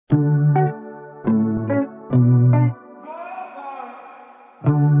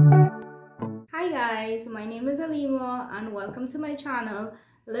my name is Alima and welcome to my channel,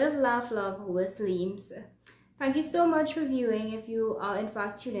 Live, Laugh, Love with Leemz. Thank you so much for viewing. If you are in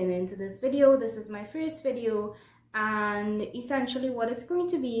fact tuning into this video, this is my first video, and essentially what it's going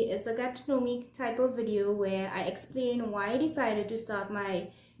to be is a get to know me type of video where I explain why I decided to start my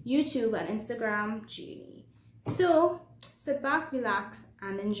YouTube and Instagram journey. So sit back, relax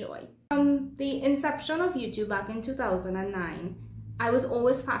and enjoy. From the inception of YouTube back in 2009, I was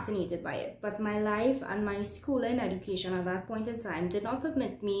always fascinated by it, but my life and my school and education at that point in time did not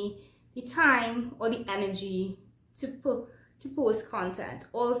permit me the time or the energy to post content.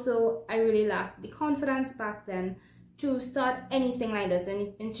 Also, I really lacked the confidence back then to start anything like this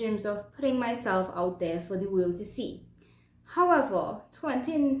in terms of putting myself out there for the world to see. However,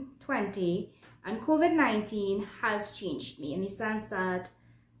 2020 and COVID-19 has changed me in the sense that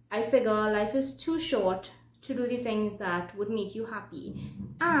I figure life is too short to do the things that would make you happy,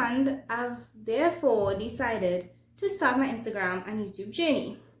 and I've therefore decided to start my Instagram and YouTube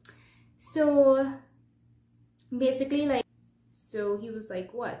journey. So basically, so he was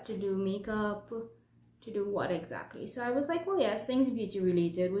like, what, to do makeup, to do what exactly? So I was like, well, yes, things beauty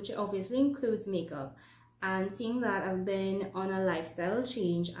related, which obviously includes makeup. And seeing that I've been on a lifestyle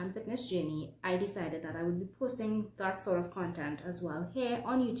change and fitness journey, I decided that I would be posting that sort of content as well here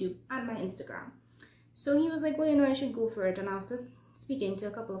on YouTube and my Instagram. So he was like, well, I should go for it. And after speaking to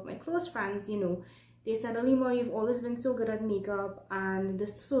a couple of my close friends, they said, Alima, you've always been so good at makeup and the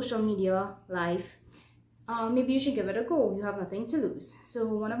social media life. Maybe you should give it a go. You have nothing to lose. So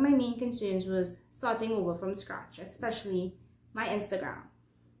one of my main concerns was starting over from scratch, especially my Instagram,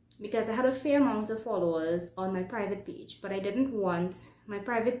 because I had a fair amount of followers on my private page, but I didn't want my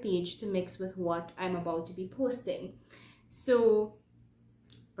private page to mix with what I'm about to be posting. So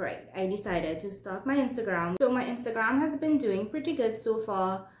I decided to start my Instagram. So my Instagram has been doing pretty good so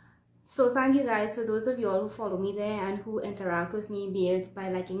far. So thank you guys for those of you all who follow me there and who interact with me, be it by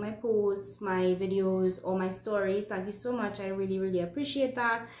liking my posts, my videos, or my stories. Thank you so much. I really appreciate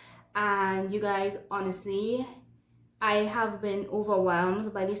that. And you guys, honestly, I have been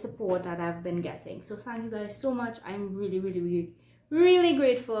overwhelmed by the support that I've been getting. So thank you guys so much. I'm really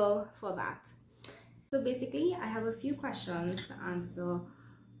grateful for that. So basically, I have a few questions to answer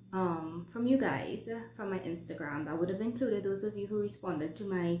from you guys from my Instagram. That would have included those of you who responded to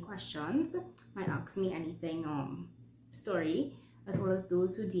my questions, my Ask Me Anything story, as well as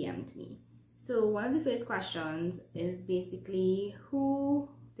those who DM'd me. So one of the first questions is basically, who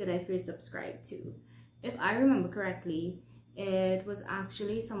did I first subscribe to? If I remember correctly, it was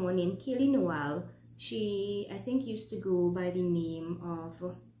actually someone named Kaale. She, I think, used to go by the name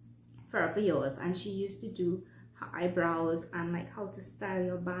of Forever Yours, and she used to do her eyebrows and like how to style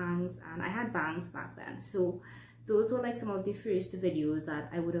your bangs, and I had bangs back then. So those were like some of the first videos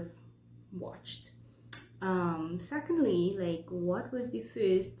that I would have watched. Secondly, like, what was the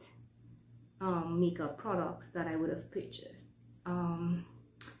first makeup products that I would have purchased?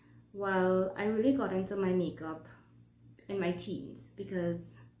 Well, I really got into my makeup in my teens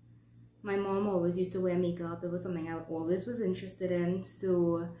because my mom always used to wear makeup. It was something I always was interested in,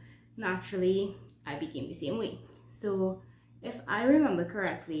 so naturally I became the same way. So if I remember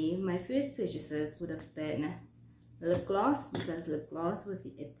correctly, my first purchases would have been lip gloss, because lip gloss was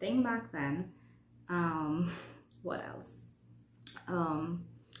the it thing back then. What else?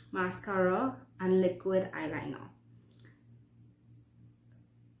 Mascara and liquid eyeliner.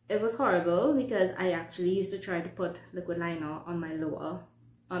 It was horrible because I actually used to try to put liquid liner on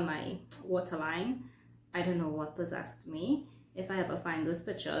my waterline. I don't know what possessed me. If I ever find those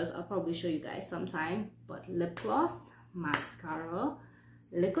pictures, I'll probably show you guys sometime. But lip gloss, mascara,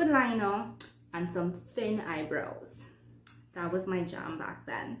 liquid liner, and some thin eyebrows. That was my jam back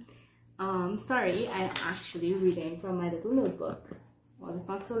then. Sorry, I'm actually reading from my little notebook. Well, it's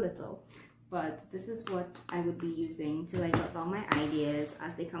not so little, but this is what I would be using to like jot down my ideas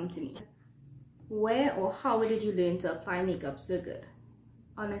as they come to me. Where or how did you learn to apply makeup so good?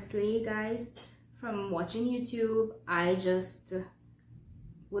 Honestly, guys, from watching YouTube, I just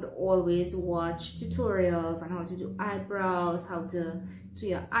would always watch tutorials on how to do eyebrows, how to do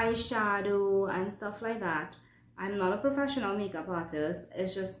your eyeshadow and stuff like that. I'm not a professional makeup artist.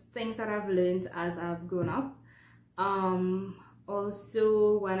 It's just things that I've learned as I've grown up.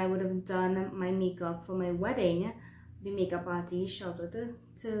 Also, when I would have done my makeup for my wedding, the makeup artist, shout out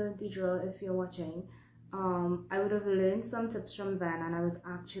to Deidre if you're watching, I would have learned some tips from then, and I was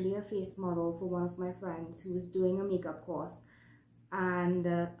actually a face model for one of my friends who was doing a makeup course. And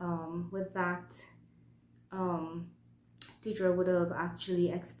with that, Deidre would have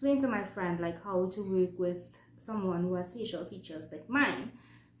actually explained to my friend like how to work with someone who has facial features like mine.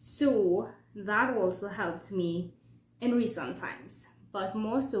 So that also helped me in recent times. But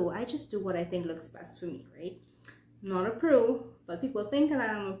more so, I just do what I think looks best for me, right? Not a pro, but people think that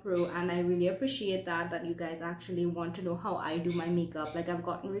I'm a pro, and I really appreciate that you guys actually want to know how I do my makeup. Like, I've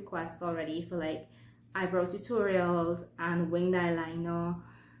gotten requests already for like eyebrow tutorials and winged eyeliner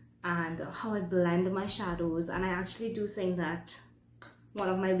and how I blend my shadows, and I actually do think that one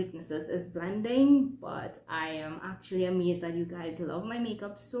of my weaknesses is blending, but I am actually amazed that you guys love my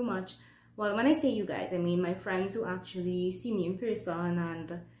makeup so much. Well, when I say you guys, I mean my friends who actually see me in person,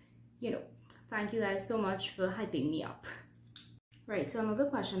 and you know, thank you guys so much for hyping me up. Right, so another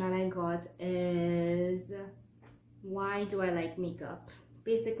question that I got is, why do I like makeup?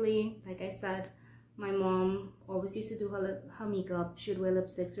 Basically, like I said, my mom always used to do her makeup. She'd wear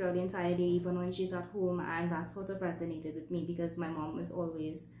lipstick throughout the entire day, even when she's at home, and that sort of resonated with me because my mom is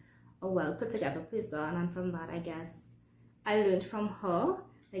always a well put together person, and from that I guess I learned from her.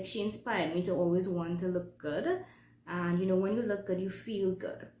 Like, she inspired me to always want to look good, and you know, when you look good you feel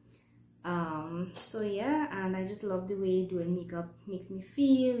good. So yeah, and I just love the way doing makeup makes me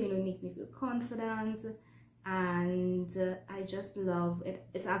feel, you know, it makes me feel confident, and I just love it.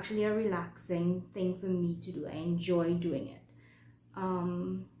 It's actually a relaxing thing for me to do. I enjoy doing it.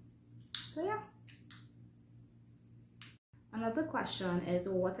 So yeah. Another question is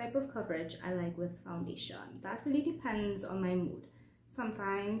what type of coverage I like with foundation. That really depends on my mood.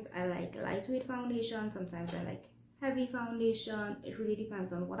 Sometimes I like lightweight foundation, sometimes I like heavy foundation. It really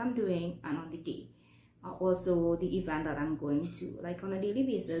depends on what I'm doing and on the day. Also the event that I'm going to. Like, on a daily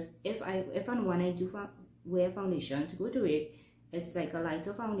basis, if and when I do wear foundation to go to it, it's like a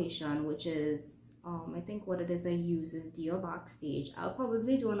lighter foundation, which is I think what it is I use is Dior Backstage. I'll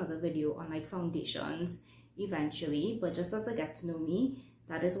probably do another video on like foundations eventually, but just as a get to know me,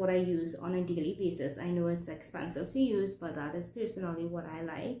 that is what I use on a daily basis. I know it's expensive to use, but that is personally what I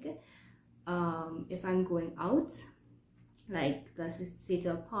like. If I'm going out, like let's just say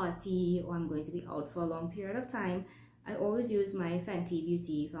to a party, or I'm going to be out for a long period of time, I always use my Fenty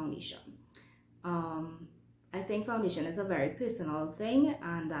Beauty foundation. I think foundation is a very personal thing,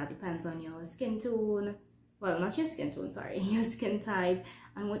 and that depends on your skin tone. Well, not your skin tone, sorry, your skin type,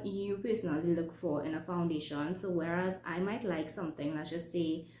 and what you personally look for in a foundation. So whereas I might like something, let's just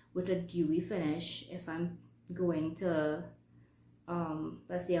say with a dewy finish, if I'm going to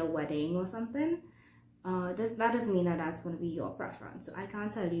let's say a wedding or something, that doesn't mean that that's going to be your preference. So I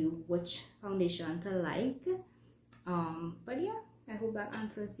can't tell you which foundation to like, but yeah, I hope that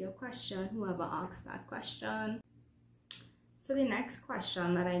answers your question, whoever asked that question. So the next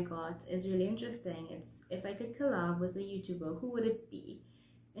question that I got is really interesting. It's, if I could collab with a YouTuber, who would it be?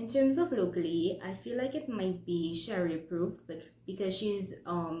 In terms of locally, I feel like it might be Sherry approved, but because she's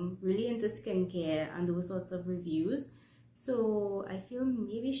really into skincare and those sorts of reviews. So I feel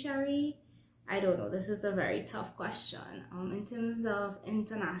maybe Sherry. I don't know. This is a very tough question. In terms of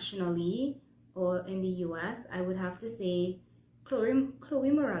internationally or in the US, I would have to say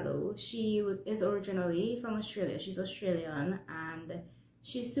Chloe Morello. She is originally from Australia. She's Australian and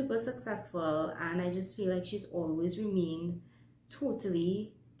she's super successful, and I just feel like she's always remained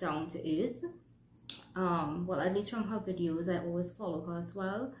totally down to earth. Well, at least from her videos, I always follow her as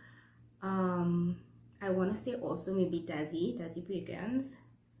well. I want to say also maybe Desi Perkins.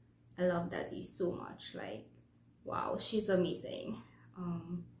 I love Desi so much. Like, wow, she's amazing.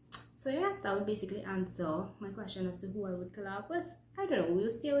 So yeah, that would basically answer my question as to who I would collab with. I don't know,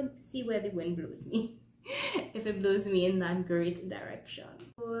 we'll see where the wind blows me. If it blows me in that great direction.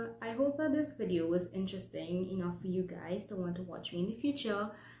 So I hope that this video was interesting enough for you guys to want to watch me in the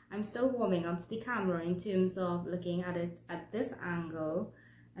future. I'm still warming up to the camera in terms of looking at it at this angle.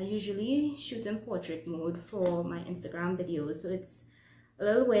 I usually shoot in portrait mode for my Instagram videos, so it's a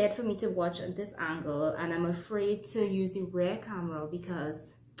little weird for me to watch at this angle, and I'm afraid to use the rear camera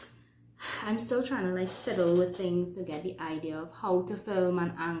because I'm still trying to like fiddle with things to get the idea of how to film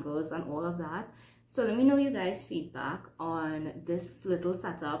and angles and all of that. So let me know you guys' feedback on this little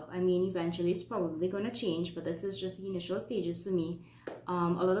setup. I mean, eventually it's probably going to change, but this is just the initial stages for me. A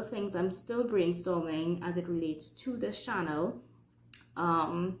lot of things I'm still brainstorming as it relates to this channel.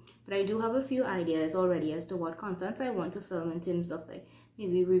 But I do have a few ideas already as to what content I want to film in terms of like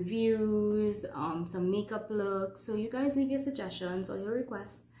maybe reviews, some makeup looks. So you guys leave your suggestions or your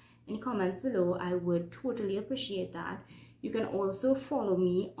requests in the comments below. I would totally appreciate that. You can also follow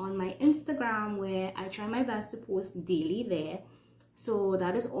me on my Instagram, where I try my best to post daily there. So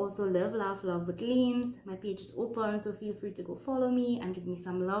that is also LiveLaughLoveWithLeemz. My page is open, so feel free to go follow me and give me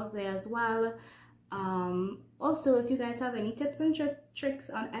some love there as well. Also, if you guys have any tips and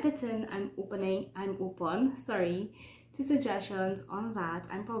tricks on editing, I'm open to suggestions on that.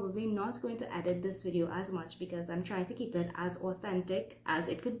 I'm probably not going to edit this video as much because I'm trying to keep it as authentic as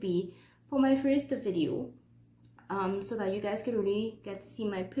it could be for my first video, so that you guys could really get to see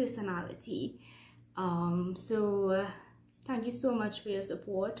my personality. So thank you so much for your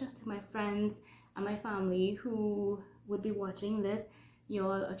support. To my friends and my family who would be watching this,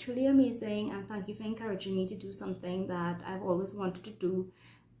 y'all are truly amazing, and thank you for encouraging me to do something that I've always wanted to do,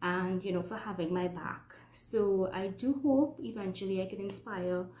 and you know, for having my back. So I do hope eventually I can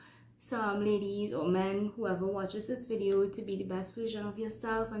inspire some ladies or men, whoever watches this video, to be the best version of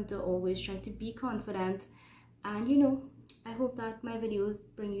yourself and to always try to be confident. And you know, I hope that my videos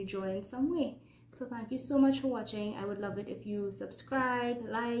bring you joy in some way. So thank you so much for watching. I would love it if you subscribe,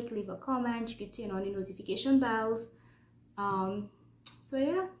 like, leave a comment. You could turn on the notification bells. So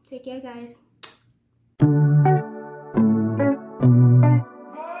yeah, take care guys.